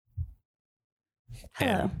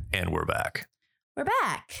Hello. And we're back. We're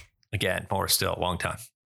back. Again, more still, long time.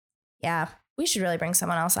 Yeah, we should really bring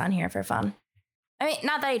someone else on here for fun. I mean,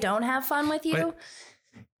 not that I don't have fun with you.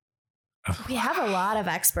 We have a lot of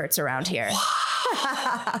experts around here.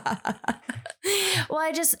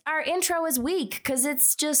 Well, our intro is weak because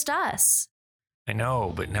it's just us. I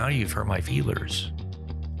know, but now you've hurt my feelers.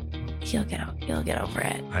 You'll get over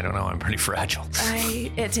it. I don't know. I'm pretty fragile.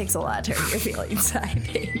 It takes a lot to hurt your feelings, I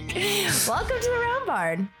think. Welcome to the Round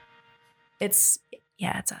Barn. It's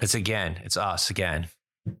us. It's us again.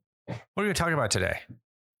 What are we talking about today?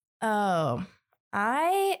 Oh,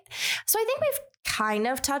 I think we've kind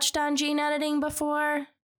of touched on gene editing before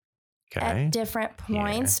at different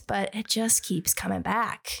points, but it just keeps coming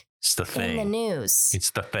back. It's the thing. In the news. It's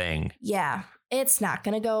the thing. Yeah. It's not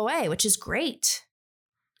going to go away, which is great.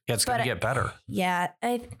 Yeah, it's going to get better. Yeah.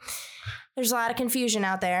 There's a lot of confusion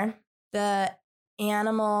out there. The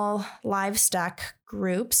animal livestock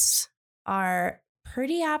groups are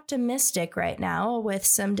pretty optimistic right now with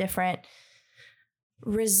some different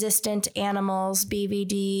resistant animals,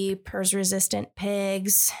 BVD, PRRS-resistant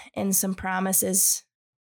pigs, and some promises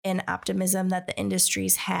and optimism that the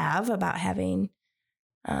industries have about having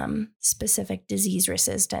specific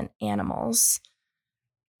disease-resistant animals.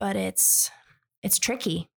 But it's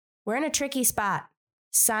tricky. We're in a tricky spot.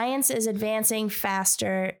 Science is advancing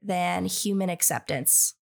faster than human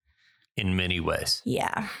acceptance. In many ways.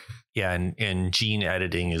 Yeah. Yeah, and gene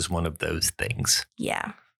editing is one of those things.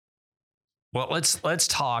 Yeah. Well, let's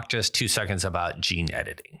talk just 2 seconds about gene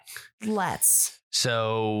editing. Let's.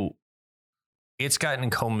 So it's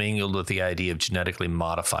gotten commingled with the idea of genetically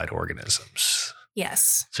modified organisms.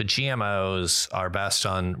 Yes. So GMOs are best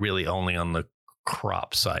on really only on the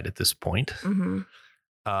crop side at this point. Mm-hmm.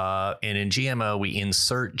 And in GMO, we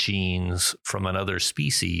insert genes from another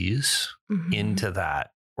species into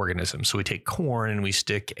that organism. So we take corn and we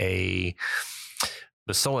stick a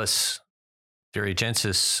Bacillus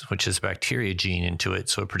thuringiensis, which is a bacteria gene, into it.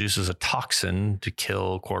 So it produces a toxin to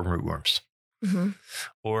kill corn rootworms. Mm-hmm.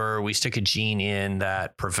 Or we stick a gene in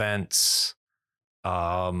that prevents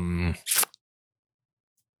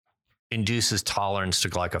induces tolerance to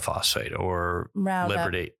glyphosate or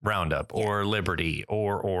Roundup or Liberty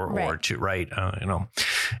or to right.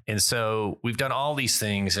 And so we've done all these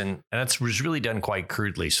things and that's was really done quite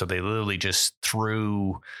crudely. So they literally just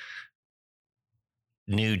threw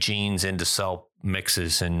new genes into cell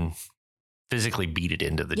mixes and physically beat it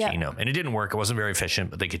into the genome. And it didn't work. It wasn't very efficient,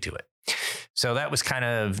 but they could do it. So that was kind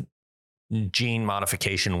of gene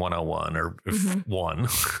modification 101 or one.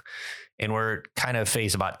 And we're kind of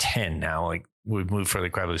phase about 10 now. Like we've moved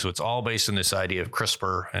fairly quickly. So it's all based on this idea of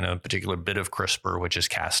CRISPR and a particular bit of CRISPR, which is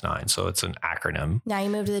Cas9. So it's an acronym. Now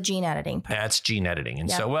you move to the gene editing part. That's gene editing.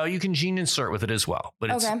 And so, well, you can gene insert with it as well.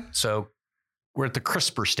 But so we're at the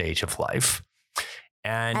CRISPR stage of life.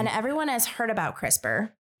 And everyone has heard about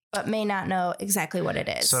CRISPR, but may not know exactly what it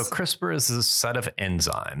is. So CRISPR is a set of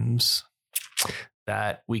enzymes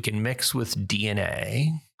that we can mix with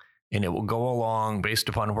DNA. And it will go along based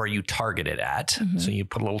upon where you target it at. Mm-hmm. So you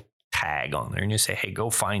put a little tag on there and you say, hey, go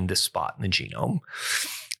find this spot in the genome.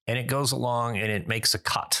 And it goes along and it makes a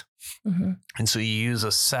cut. Mm-hmm. And so you use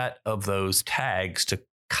a set of those tags to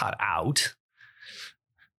cut out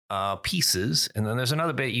pieces. And then there's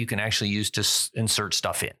another bit you can actually use to insert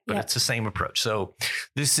stuff in. But it's the same approach. So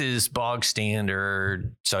this is bog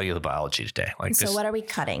standard cellular biology today. So what are we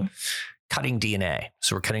cutting? Cutting DNA.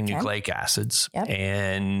 So we're cutting nucleic acids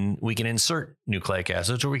and we can insert nucleic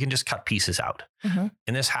acids or we can just cut pieces out. Mm-hmm.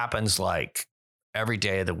 And this happens like every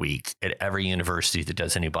day of the week at every university that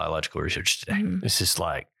does any biological research today. Mm-hmm. This is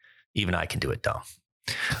like, even I can do it dumb.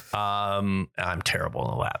 I'm terrible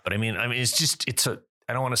in the lab, but I mean, I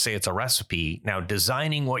don't want to say it's a recipe. Now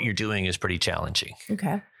designing what you're doing is pretty challenging.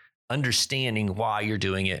 Okay. Understanding why you're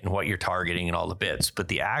doing it and what you're targeting and all the bits, but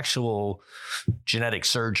the actual genetic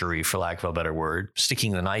surgery, for lack of a better word,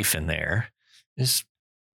 sticking the knife in there is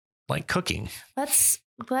like cooking. Let's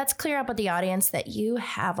clear up with the audience that you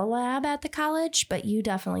have a lab at the college, but you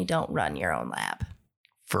definitely don't run your own lab.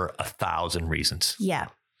 For 1,000 reasons. Yeah.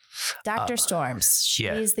 Dr. Storms,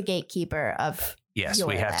 she's the gatekeeper of Yes,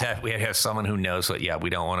 we have to have someone who knows what. Yeah, we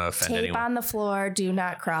don't want to offend anyone. Tape on the floor. Do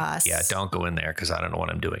not cross. Yeah, don't go in there because I don't know what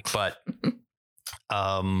I'm doing. But,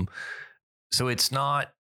 so it's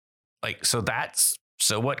not like so.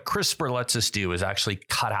 What CRISPR lets us do is actually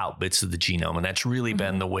cut out bits of the genome, and that's really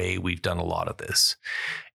been the way we've done a lot of this.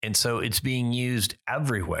 And so it's being used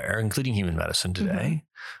everywhere, including human medicine today.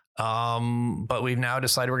 But we've now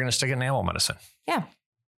decided we're going to stick it in animal medicine. Yeah,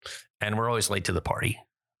 and we're always late to the party,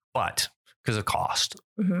 but. Because of cost.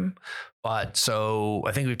 Mm-hmm. But so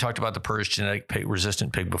I think we've talked about the PRRS genetic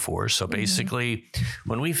resistant pig before. So basically,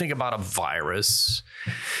 when we think about a virus,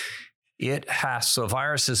 so a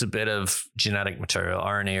virus is a bit of genetic material,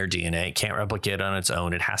 RNA or DNA. It can't replicate on its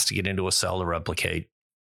own. It has to get into a cell to replicate.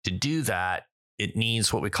 To do that, it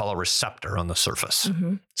needs what we call a receptor on the surface.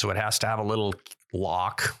 So it has to have a little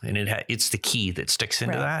lock, and it's the key that sticks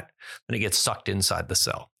into that, and it gets sucked inside the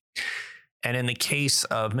cell. And in the case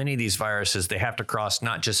of many of these viruses, they have to cross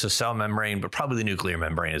not just the cell membrane, but probably the nuclear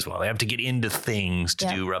membrane as well. They have to get into things to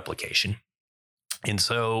do replication. And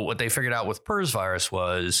so what they figured out with PRRS virus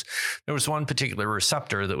was there was one particular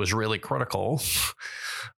receptor that was really critical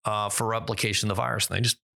for replication of the virus. And they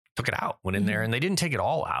just took it out, went in there, and they didn't take it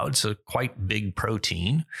all out. It's a quite big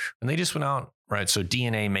protein. And they just went out, right? So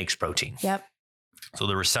DNA makes protein. So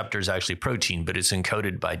the receptor is actually protein, but it's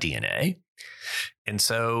encoded by DNA. And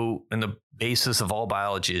so, and the basis of all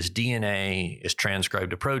biology is DNA is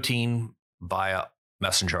transcribed to protein via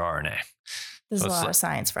messenger RNA. There's a lot of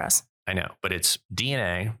science for us. I know, but it's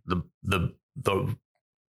DNA, the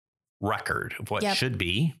record of what should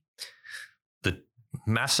be. The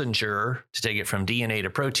messenger to take it from DNA to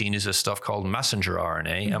protein is this stuff called messenger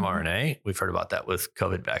RNA, mRNA. We've heard about that with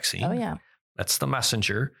COVID vaccine. Oh, yeah. That's the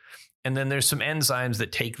messenger. And then there's some enzymes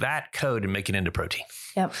that take that code and make it into protein.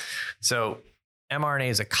 So mRNA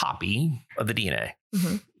is a copy of the DNA,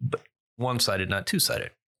 but one-sided, not two-sided.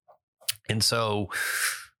 And so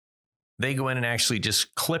they go in and actually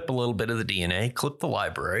just clip a little bit of the DNA, clip the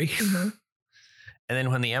library. And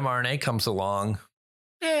then when the mRNA comes along,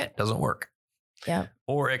 it doesn't work.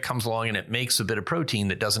 Or it comes along and it makes a bit of protein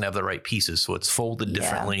that doesn't have the right pieces. So it's folded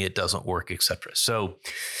differently. It doesn't work, et cetera. So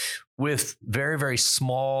with very, very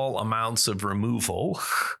small amounts of removal,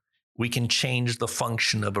 we can change the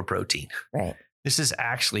function of a protein. This is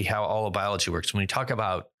actually how all of biology works. When we talk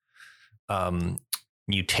about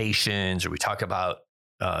mutations, or we talk about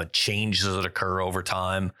changes that occur over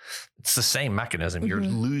time, it's the same mechanism. You're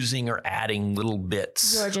losing or adding little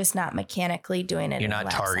bits. You're just not mechanically doing it. You're not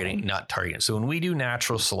targeting. So when we do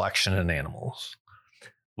natural selection in animals,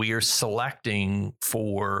 we are selecting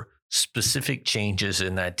for specific changes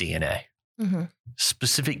in that DNA,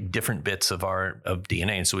 specific different bits of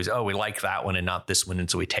DNA. And so we like that one and not this one. And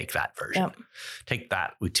so we take that version, take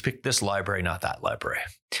that. We pick this library, not that library.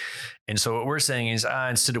 And so what we're saying is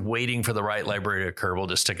instead of waiting for the right library to occur, we'll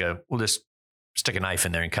just stick a knife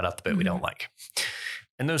in there and cut out the bit we don't like.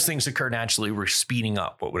 And those things occur naturally. We're speeding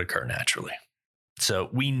up what would occur naturally. So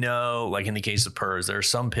we know, like in the case of PRRS, there are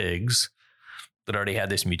some pigs that already had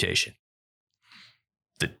this mutation.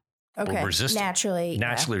 Resistant,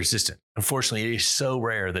 naturally resistant. Unfortunately, it is so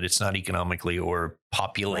rare that it's not economically or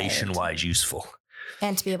population-wise useful.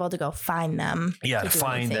 And to be able to go find them. To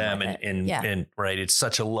find them and right. It's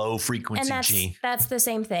such a low frequency gene. That's the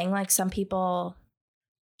same thing. Like some people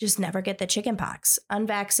just never get the chicken pox,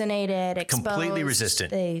 unvaccinated, exposed, completely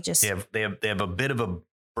resistant. They have a bit of a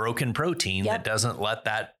broken protein that doesn't let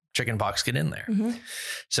that chicken pox get in there.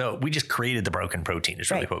 So we just created the broken protein is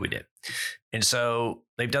really what we did. And so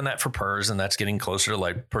they've done that for PRRS, and that's getting closer to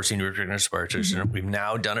like porcine recurrent respiratory. We've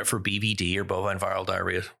now done it for BVD, or bovine viral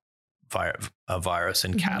diarrhea virus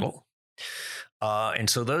in cattle. And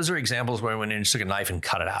so those are examples where I went in and just took a knife and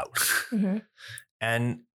cut it out.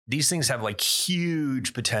 And these things have like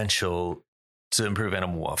huge potential to improve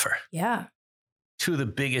animal welfare. Two of the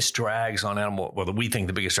biggest drags on we think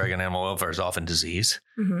the biggest drag on animal welfare is often disease.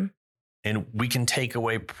 And we can take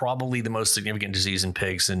away probably the most significant disease in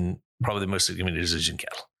pigs and probably the most significant disease in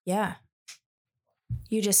cattle.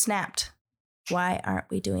 You just snapped. Why aren't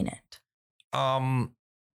we doing it? Well,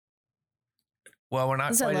 we're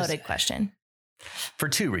not. It's a loaded question. For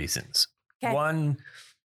two reasons. One,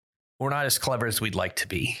 we're not as clever as we'd like to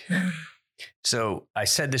be. So I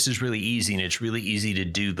said this is really easy, and it's really easy to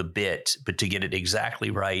do the bit, but to get it exactly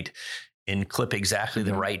right and clip exactly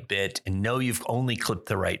the right bit and know you've only clipped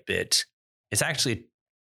the right bit, it's actually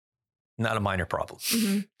not a minor problem.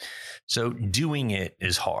 So doing it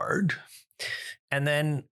is hard. And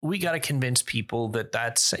then we got to convince people that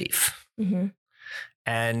that's safe.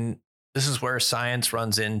 And this is where science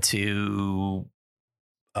runs into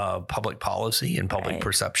public policy and public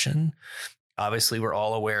perception. Obviously, we're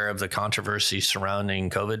all aware of the controversy surrounding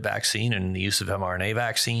COVID vaccine and the use of mRNA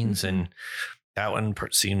vaccines. And that one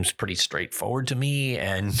seems pretty straightforward to me.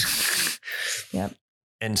 And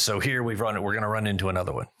and so here we're going to run into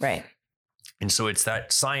another one. And so it's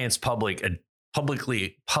that science the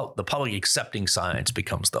public accepting science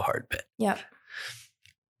becomes the hard bit.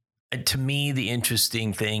 And to me, the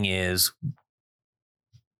interesting thing is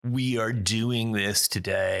we are doing this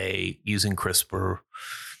today using CRISPR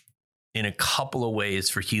in a couple of ways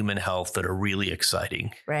for human health that are really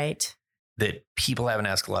exciting. Right. That people haven't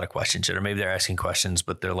asked a lot of questions yet, or maybe they're asking questions,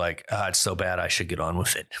 but they're like, it's so bad, I should get on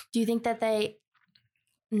with it. Do you think that they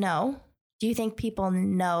know? Do you think people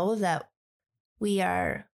know that we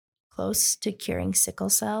are close to curing sickle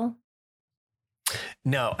cell?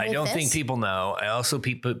 No, I don't think people know. I also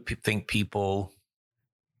think people,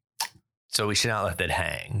 so we should not let that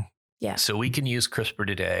hang. Yeah. So we can use CRISPR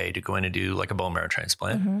today to go in and do like a bone marrow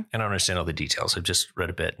transplant. Mm-hmm. I don't understand all the details. I've just read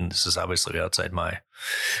a bit, and this is obviously outside my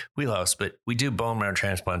wheelhouse, but we do bone marrow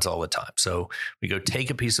transplants all the time. So we go take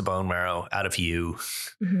a piece of bone marrow out of you,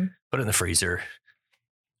 mm-hmm. put it in the freezer.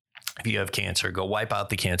 If you have cancer, go wipe out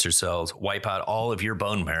the cancer cells, wipe out all of your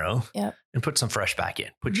bone marrow, yep. and put some fresh back in.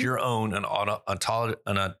 Put mm-hmm. your own an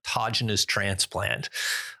autogenous transplant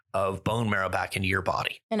of bone marrow back into your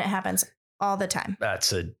body. And it happens all the time.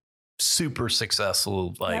 That's a super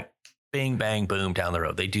successful, yep. Bing, bang, boom down the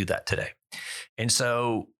road. They do that today. And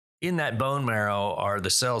so in that bone marrow are the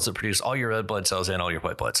cells that produce all your red blood cells and all your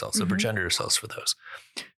white blood cells, mm-hmm. the progenitor cells for those.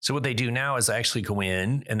 So what they do now is actually go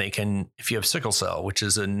in and they can, if you have sickle cell, which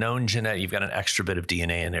is a known genetic, you've got an extra bit of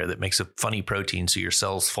DNA in there that makes a funny protein. So your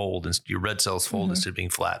cells fold and your red cells fold mm-hmm. instead of being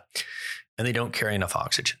flat, and they don't carry enough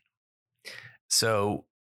oxygen. So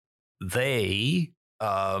they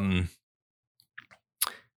can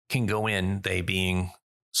go in, they being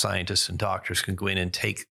scientists and doctors can go in and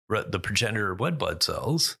take the progenitor red blood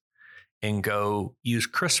cells and go use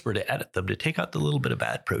CRISPR to edit them to take out the little bit of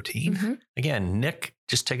bad protein. Mm-hmm. Again,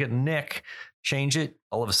 just take it, change it.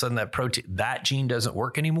 All of a sudden that protein, that gene doesn't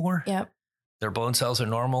work anymore. Yep. Their bone cells are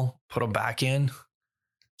normal. Put them back in.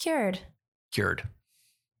 Cured.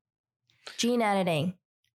 Gene editing.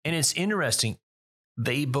 And it's interesting.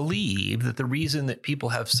 They believe that the reason that people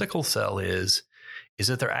have sickle cell is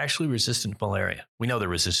that they're actually resistant to malaria. We know they're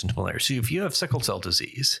resistant to malaria. So if you have sickle cell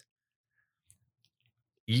disease,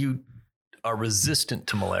 you are resistant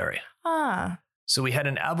to malaria. So we had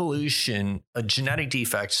an evolution, a genetic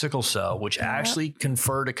defect, sickle cell, which actually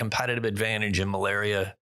conferred a competitive advantage in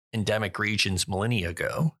malaria endemic regions millennia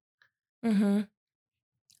ago. Mm-hmm.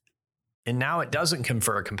 And now it doesn't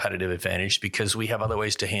confer a competitive advantage because we have other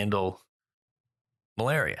ways to handle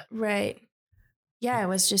malaria. Right. Yeah, I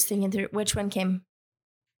was just thinking through which one came.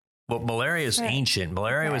 Well, malaria is ancient.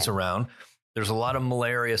 Malaria was around. There's a lot of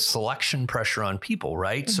malaria selection pressure on people,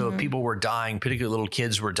 right? Mm-hmm. So if people were dying, particularly little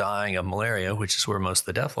kids were dying of malaria, which is where most of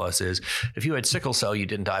the death loss is. If you had sickle cell, you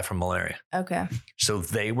didn't die from malaria. Okay. So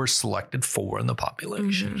they were selected for in the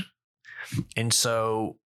population. Mm-hmm. And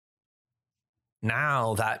so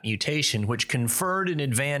now that mutation, which conferred an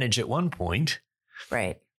advantage at one point,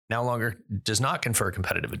 right, now longer does not confer a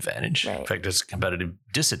competitive advantage. Right. In fact, it's a competitive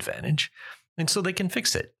disadvantage. And so they can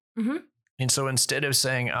fix it. Mm-hmm. And so instead of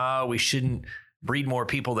saying, we shouldn't breed more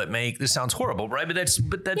people that make, this sounds horrible, right? But that's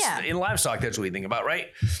in livestock, that's what we think about, right?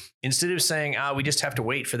 Instead of saying, we just have to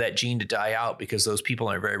wait for that gene to die out because those people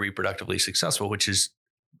aren't very reproductively successful, which is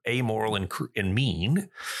amoral and mean,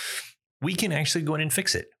 we can actually go in and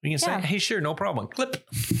fix it. We can say, hey, sure, no problem. Clip.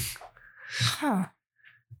 Huh.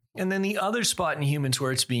 And then the other spot in humans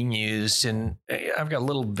where it's being used, and I've got a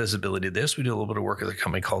little visibility to this. We do a little bit of work with a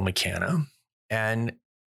company called Mecana. And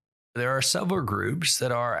there are several groups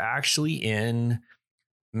that are actually in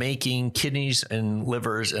making kidneys and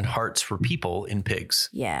livers and hearts for people in pigs.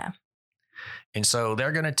 Yeah. And so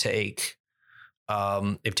they're going to take,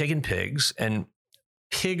 they've taken pigs, and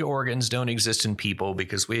pig organs don't exist in people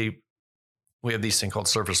because we have these things called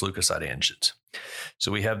surface leukocyte antigens. So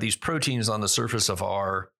we have these proteins on the surface of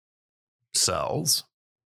our cells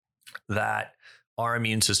that our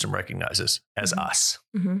immune system recognizes as us.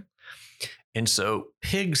 Mm-hmm. And so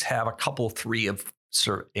pigs have a couple, 3 of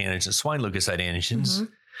antigens, swine leukocyte antigens, mm-hmm.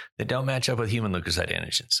 that don't match up with human leukocyte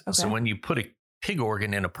antigens. Okay. So when you put a pig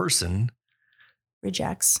organ in a person,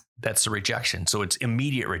 rejects. That's the rejection. So it's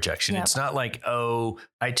immediate rejection. Yep. It's not like,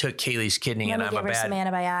 I took Kaylee's kidney and I'm a bad. Some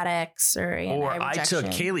antibiotics or I took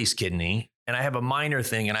Kaylee's kidney and I have a minor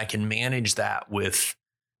thing and I can manage that with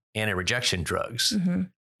anti-rejection drugs. Mm-hmm.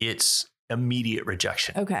 It's immediate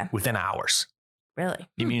rejection. Okay. Within hours. Really?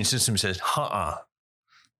 The immune system says,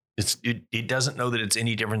 it doesn't know that it's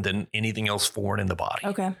any different than anything else foreign in the body.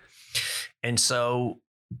 Okay. And so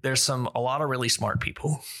there's a lot of really smart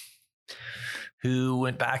people who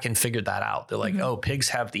went back and figured that out. They're like, mm-hmm. Pigs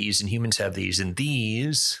have these and humans have these, and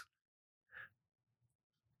these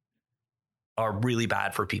are really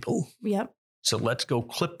bad for people. Yep. So let's go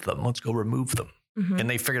clip them. Let's go remove them. Mm-hmm. And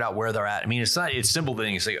they figured out where they're at. I mean, it's simple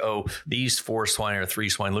thing. You say, these 4 swine or 3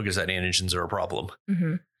 swine leukocyte antigens are a problem.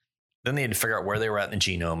 Mm-hmm. Then they had to figure out where they were at in the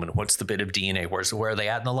genome and what's the bit of DNA. Where are they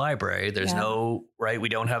at in the library? There's no, right? We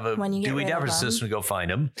don't have a Dewey Decimal System to go find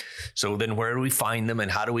them. So then where do we find them and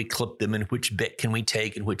how do we clip them and which bit can we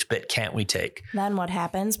take and which bit can't we take? Then what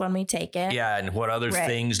happens when we take it? Yeah. And what other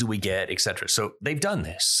things do we get, et cetera. So they've done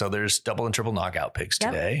this. So there's double and triple knockout pigs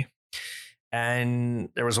today. And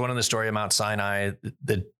there was one in the story of Mount Sinai,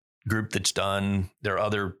 the group that's done. There are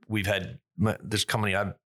other, we've had this company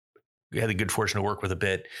we had the good fortune to work with a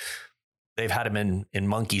bit. They've had them in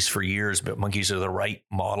monkeys for years, but monkeys are the right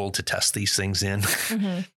model to test these things in.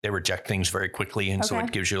 Mm-hmm. They reject things very quickly. And so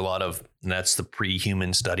it gives you a lot of, and that's the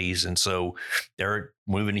pre-human studies. And so they're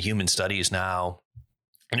moving to human studies now.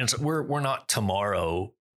 And it's, we're not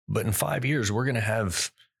tomorrow, but in 5 years, we're going to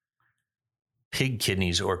have pig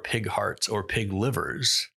kidneys or pig hearts or pig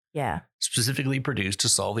livers. Yeah. Specifically produced to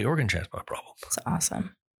solve the organ transplant problem. That's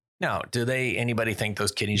awesome. Now, anybody think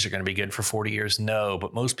those kidneys are going to be good for 40 years? No,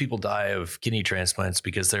 but most people die of kidney transplants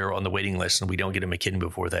because they're on the waiting list and we don't get them a kidney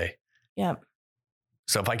before they. Yep.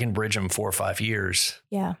 So if I can bridge them 4 or 5 years.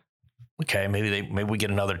 Yeah. Okay. Maybe we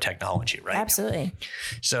get another technology, right? Absolutely.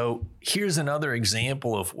 So here's another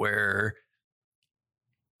example of where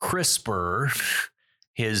CRISPR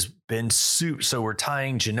has been so we're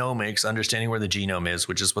tying genomics, understanding where the genome is,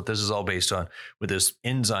 which is what this is all based on, with this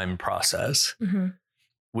enzyme process. Mm-hmm.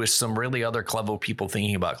 With some really other clever people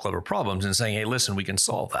thinking about clever problems and saying, hey, listen, we can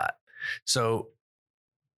solve that. So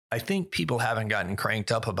I think people haven't gotten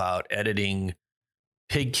cranked up about editing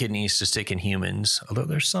pig kidneys to stick in humans, although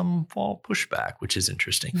there's some pushback, which is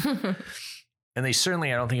interesting. And they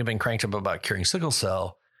certainly, I don't think, have been cranked up about curing sickle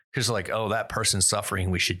cell because like, oh, that person's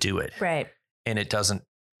suffering, we should do it. Right. And it doesn't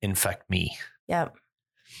infect me. Yep.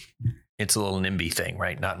 It's a little NIMBY thing,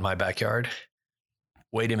 right? Not in my backyard.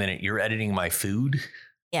 Wait a minute, you're editing my food?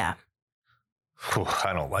 Yeah. Whew,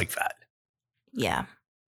 I don't like that. Yeah.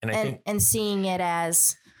 And seeing it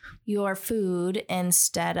as your food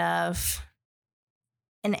instead of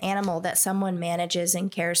an animal that someone manages and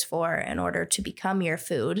cares for in order to become your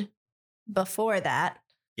food before that.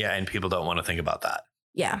 Yeah. And people don't want to think about that.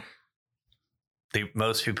 Yeah.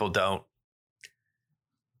 Most people don't.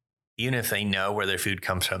 Even if they know where their food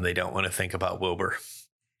comes from, they don't want to think about Wilbur.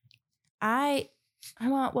 I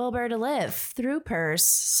want Wilbur to live through PRRS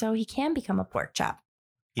so he can become a pork chop.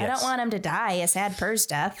 Yes. I don't want him to die a sad PRRS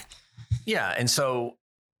death. Yeah. And so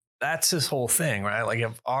that's this whole thing, right? Like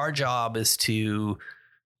if our job is to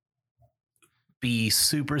be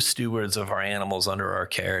super stewards of our animals under our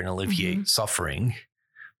care and alleviate suffering,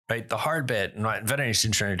 right? The hard bit, and veterinary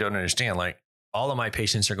students don't understand, like all of my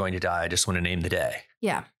patients are going to die. I just want to name the day.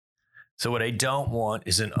 Yeah. So what I don't want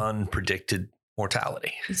is an unpredicted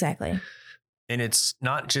mortality. Exactly. And it's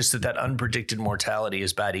not just that unpredicted mortality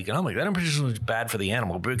is bad economically. That unpredicted mortality is bad for the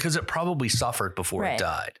animal because it probably suffered before it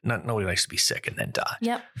died. Nobody likes to be sick and then die.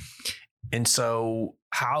 Yep. And so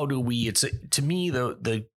how do we, to me,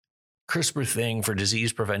 the CRISPR thing for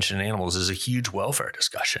disease prevention in animals is a huge welfare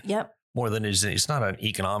discussion. Yep. More than it's not an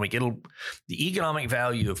economic, the economic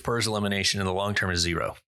value of PRRS elimination in the long term is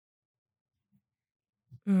zero.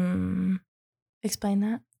 Explain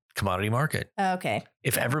that. Commodity market. Okay.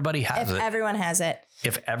 If everybody has it. If everyone has it.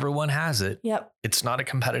 If everyone has it. Yep. It's not a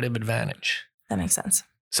competitive advantage. That makes sense.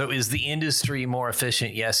 So is the industry more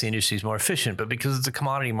efficient? Yes, the industry is more efficient, but because it's a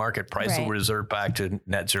commodity market, price will resort back to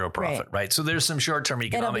net zero profit, right? So there's some short-term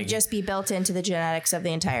economic. It'll just be built into the genetics of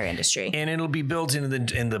the entire industry. And it'll be built into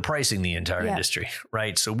the pricing the entire industry,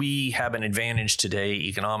 right? So we have an advantage today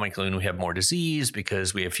economically when we have more disease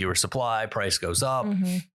because we have fewer supply, price goes up.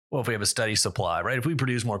 Mm-hmm. Well, if we have a steady supply, right? If we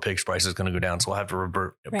produce more pigs, price is going to go down. So we'll have to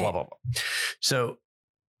revert, blah, blah, blah. So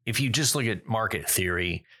if you just look at market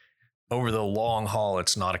theory, over the long haul,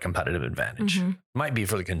 it's not a competitive advantage. Mm-hmm. It might be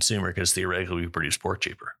for the consumer because theoretically we produce pork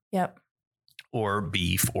cheaper. Yep. Or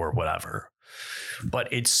beef or whatever.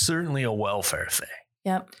 But it's certainly a welfare thing.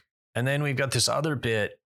 Yep. And then we've got this other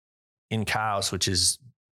bit in cows, which is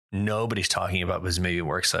nobody's talking about, but is maybe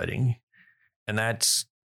more exciting. And that's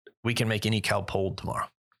we can make any cow polled tomorrow.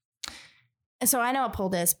 So I know what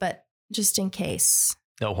polled is, but just in case.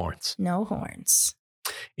 No horns. No horns.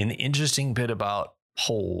 And the interesting bit about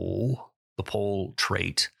the poll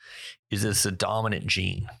trait is it's a dominant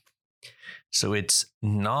gene. So it's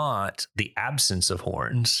not the absence of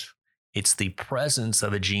horns. It's the presence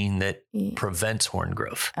of a gene that prevents horn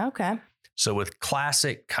growth. Okay. So with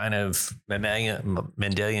classic kind of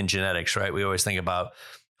Mendelian genetics, right? We always think about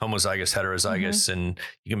homozygous, heterozygous, and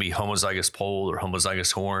you can be homozygous polled or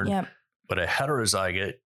homozygous horn. Yep. But a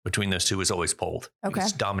heterozygote between those two is always polled. Okay.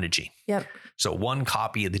 It's dominant gene. Yep. So one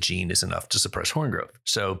copy of the gene is enough to suppress horn growth.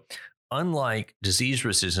 So unlike disease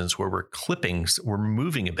resistance, where we're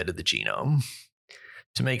moving a bit of the genome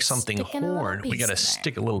to make something horn, we got to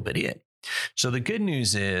stick a little bit in. So the good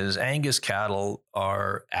news is Angus cattle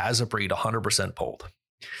are, as a breed, 100% polled.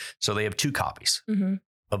 So they have 2 copies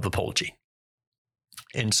of the polled gene.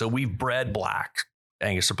 And so we've bred black.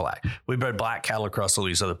 Angus are black. We bred black cattle across all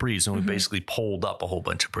these other breeds, and we basically polled up a whole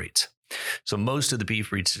bunch of breeds. So most of the beef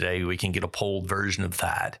breeds today, we can get a polled version of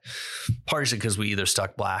that, partially because we either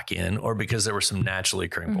stuck black in or because there were some naturally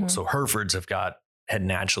occurring polls. So Herefords had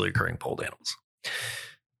naturally occurring polled animals.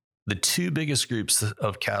 The 2 biggest groups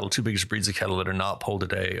of cattle, 2 biggest breeds of cattle that are not polled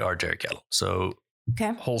today are dairy cattle. So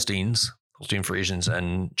Holstein Friesians,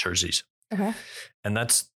 and Jerseys. Okay. And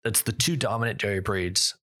that's the 2 dominant dairy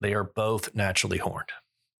breeds. They are both naturally horned.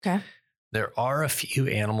 Okay. There are a few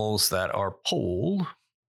animals that are polled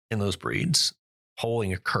in those breeds.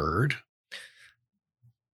 Polling occurred,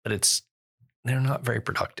 but they're not very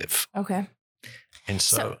productive. Okay. And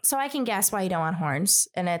so I can guess why you don't want horns,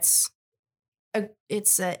 and it's an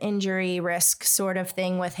injury risk sort of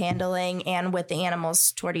thing with handling and with the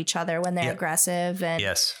animals toward each other when they're aggressive and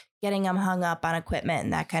getting them hung up on equipment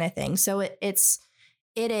and that kind of thing. So it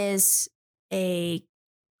is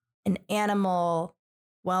an animal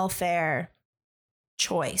welfare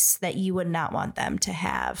choice that you would not want them to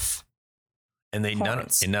have. And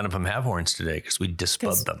none of them have horns today because we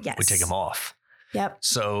disbud them. Yes. We take them off. Yep.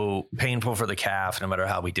 So painful for the calf, no matter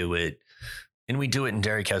how we do it. And we do it in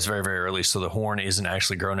dairy calves very, very early. So the horn isn't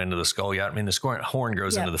actually grown into the skull yet. I mean, the horn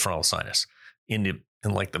grows into the frontal sinus,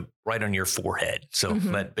 right on your forehead. So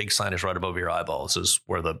that big sinus right above your eyeballs is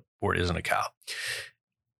where it is in a cow.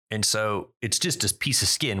 And so it's just a piece of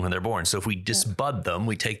skin when they're born. So if we disbud them,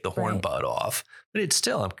 we take the horn bud off, but it's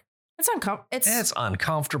still, it's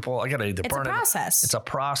uncomfortable. I got to either burn it. It's a process. It's a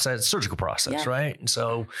process, surgical process, right? And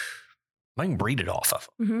so I can breed it off of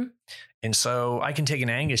them. And so I can take an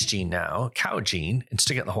Angus gene now, a cow gene, and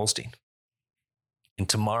stick it in the Holstein. And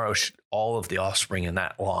tomorrow, all of the offspring in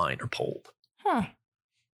that line are polled. Huh.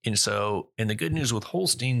 And the good news with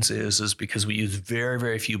Holsteins is because we use very,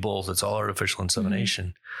 very few bulls, it's all artificial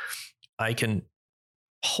insemination. I can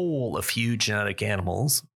poll a few genetic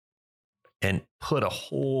animals and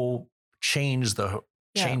change the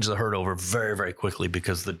herd over very, very quickly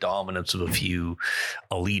because of the dominance of a few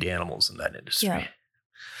elite animals in that industry. Yeah.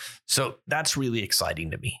 So that's really exciting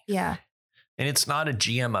to me. Yeah. And it's not a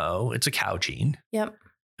GMO, it's a cow gene. Yep.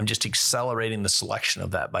 I'm just accelerating the selection of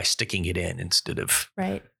that by sticking it in instead of.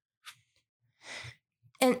 Right.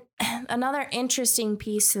 And another interesting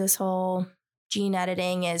piece to this whole gene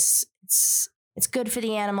editing is it's good for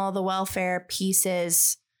the animal, the welfare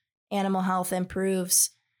pieces, animal health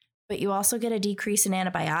improves, but you also get a decrease in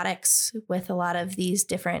antibiotics with a lot of these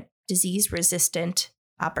different disease resistant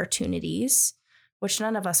opportunities, which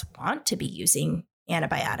none of us want to be using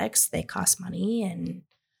antibiotics. They cost money and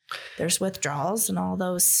there's withdrawals and all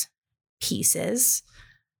those pieces.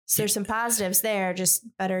 So there's some positives there, just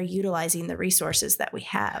better utilizing the resources that we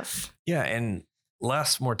have. Yeah. And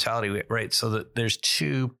less mortality, right? So that there's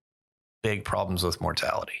 2 big problems with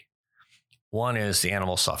mortality. One is the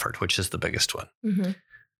animal suffered, which is the biggest one.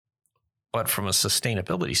 But from a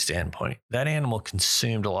sustainability standpoint, that animal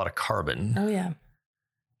consumed a lot of carbon. Oh, yeah.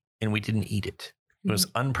 And we didn't eat it. It was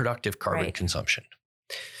unproductive carbon consumption.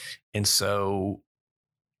 And so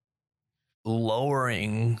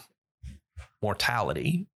lowering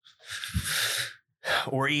mortality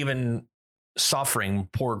or even suffering,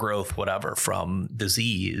 poor growth, whatever, from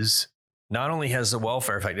disease, not only has a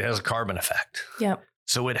welfare effect, it has a carbon effect. Yep.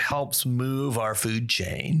 So it helps move our food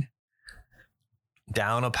chain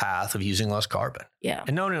down a path of using less carbon. Yeah.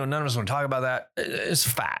 And none of us want to talk about that. It's a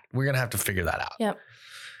fact. We're going to have to figure that out. Yep.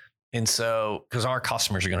 And so, because our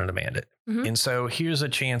customers are going to demand it. And so here's a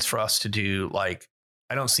chance for us to do I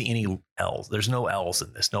don't see any L's. There's no L's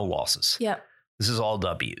in this, no losses. Yep. This is all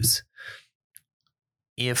W's.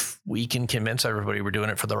 If we can convince everybody we're doing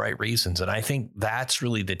it for the right reasons. And I think that's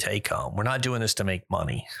really the take home. We're not doing this to make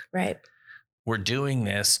money. Right. We're doing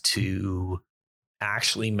this to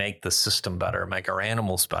actually make the system better, make our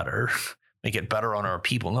animals better, make it better on our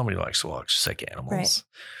people. Nobody likes to watch sick animals. Right.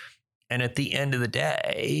 And at the end of the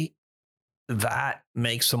day, that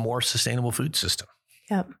makes a more sustainable food system.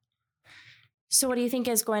 Yep. So what do you think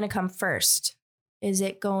is going to come first? Is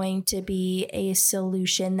it going to be a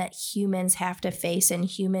solution that humans have to face in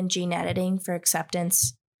human gene editing for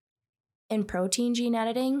acceptance in protein gene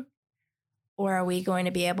editing? Or are we going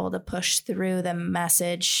to be able to push through the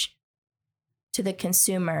message to the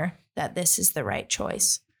consumer that this is the right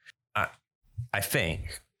choice? I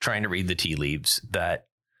think, trying to read the tea leaves, that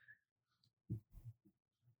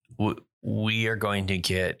we are going to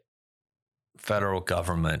get federal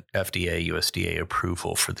government, FDA, USDA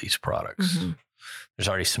approval for these products. Mm-hmm. There's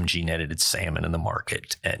already some gene edited salmon in the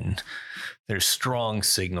market, and there's strong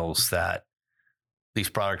signals that these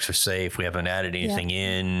products are safe. We haven't added anything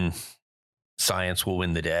in. Science will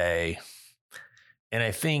win the day. And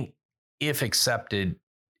I think if accepted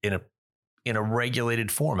in a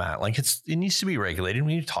regulated format, like it needs to be regulated.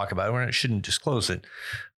 We need to talk about it. We shouldn't disclose it.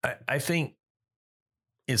 I think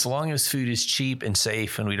as long as food is cheap and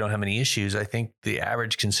safe and we don't have any issues, I think the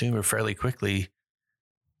average consumer fairly quickly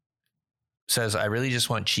says, I really just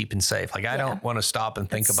want cheap and safe. Like I don't want to stop and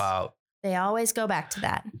think about. They always go back to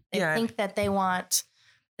that. They think that they want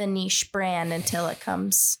the niche brand until it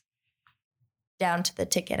comes down to the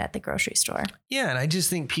ticket at the grocery store. Yeah. And I just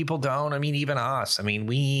think people don't. I mean, even us. I mean,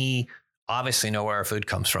 we obviously know where our food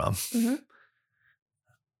comes from. Mm-hmm.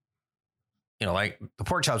 You know, like the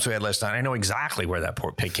pork chops we had last night, I know exactly where that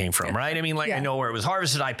pork pig came from, right? I mean, I know where it was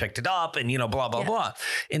harvested. I picked it up and, blah, blah, blah.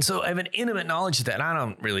 And so I have an intimate knowledge of that. And I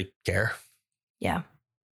don't really care. Yeah.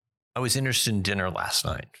 I was interested in dinner last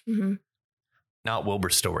night. Mm-hmm. Not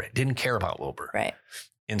Wilbur's story. Didn't care about Wilbur. Right.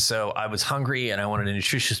 And so I was hungry and I wanted a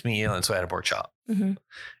nutritious meal. And so I had a pork chop. Mm-hmm.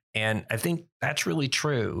 And I think that's really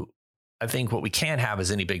true. I think what we can't have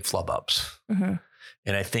is any big flub ups. Mm-hmm.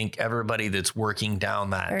 And I think everybody that's working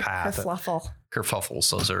down that path. Kerfuffles.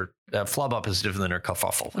 Those are, flub up is different than a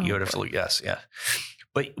kerfuffle. You would have to look. Yes. Yeah.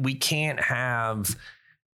 But we can't have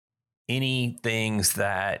any things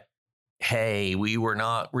that, hey, we were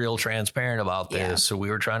not real transparent about this. Yeah. So we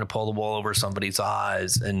were trying to pull the wool over somebody's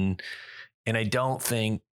eyes. And I don't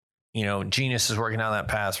think, Genius is working down that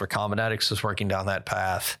path, Recombinetics is working down that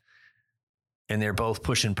path. And they're both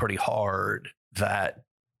pushing pretty hard that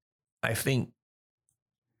I think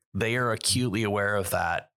they are acutely aware of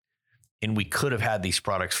that. And we could have had these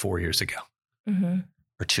products 4 years ago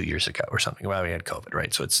or 2 years ago or something. Well, we had COVID,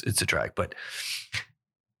 right? So it's a drag, but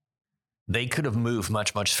they could have moved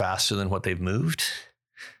much, much faster than what they've moved.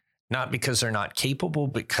 Not because they're not capable,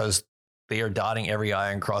 because they are dotting every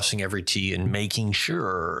I and crossing every T and making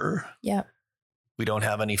sure we don't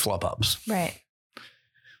have any flub ups. Right.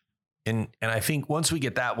 And I think once we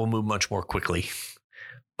get that, we'll move much more quickly.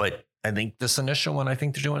 But I think this initial one, I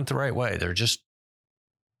think they're doing it the right way. They're just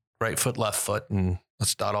right foot, left foot, and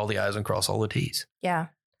let's dot all the I's and cross all the T's. Yeah.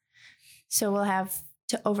 So we'll have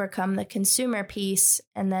to overcome the consumer piece,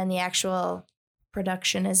 and then the actual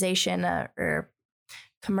productionization or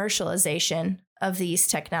commercialization of these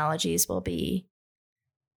technologies will be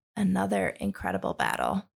another incredible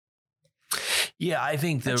battle. Yeah, I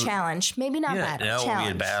think the challenge, maybe not battle. No, it'll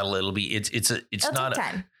be a battle. It'll be it's not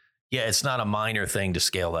time. Yeah, it's not a minor thing to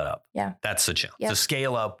scale that up. Yeah, that's the challenge. Yep. To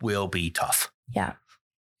scale up will be tough. Yeah,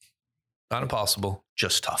 not impossible,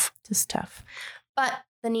 just tough. Just tough, but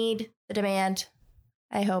the need, the demand.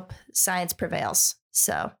 I hope science prevails.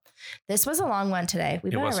 So. This was a long one today.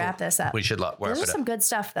 We better wrap this up. We should wrap it up. There's some good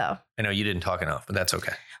stuff, though. I know you didn't talk enough, but that's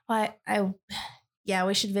okay. Well,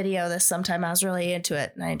 we should video this sometime. I was really into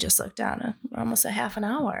it, and I just looked down almost a half an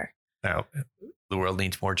hour. No, the world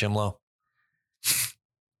needs more Jim Lowe.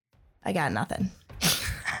 I got nothing.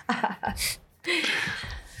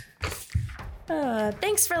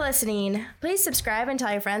 Thanks for listening. Please subscribe and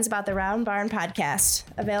tell your friends about the Round Barn Podcast,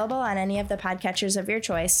 available on any of the podcatchers of your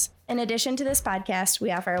choice. In addition to this podcast,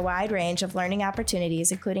 we offer a wide range of learning opportunities,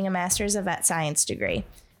 including a Master's of Vet Science degree.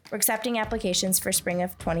 We're accepting applications for spring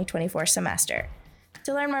of 2024 semester.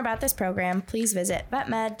 To learn more about this program, please visit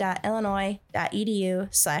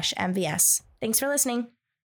vetmed.illinois.edu/MVS. Thanks for listening.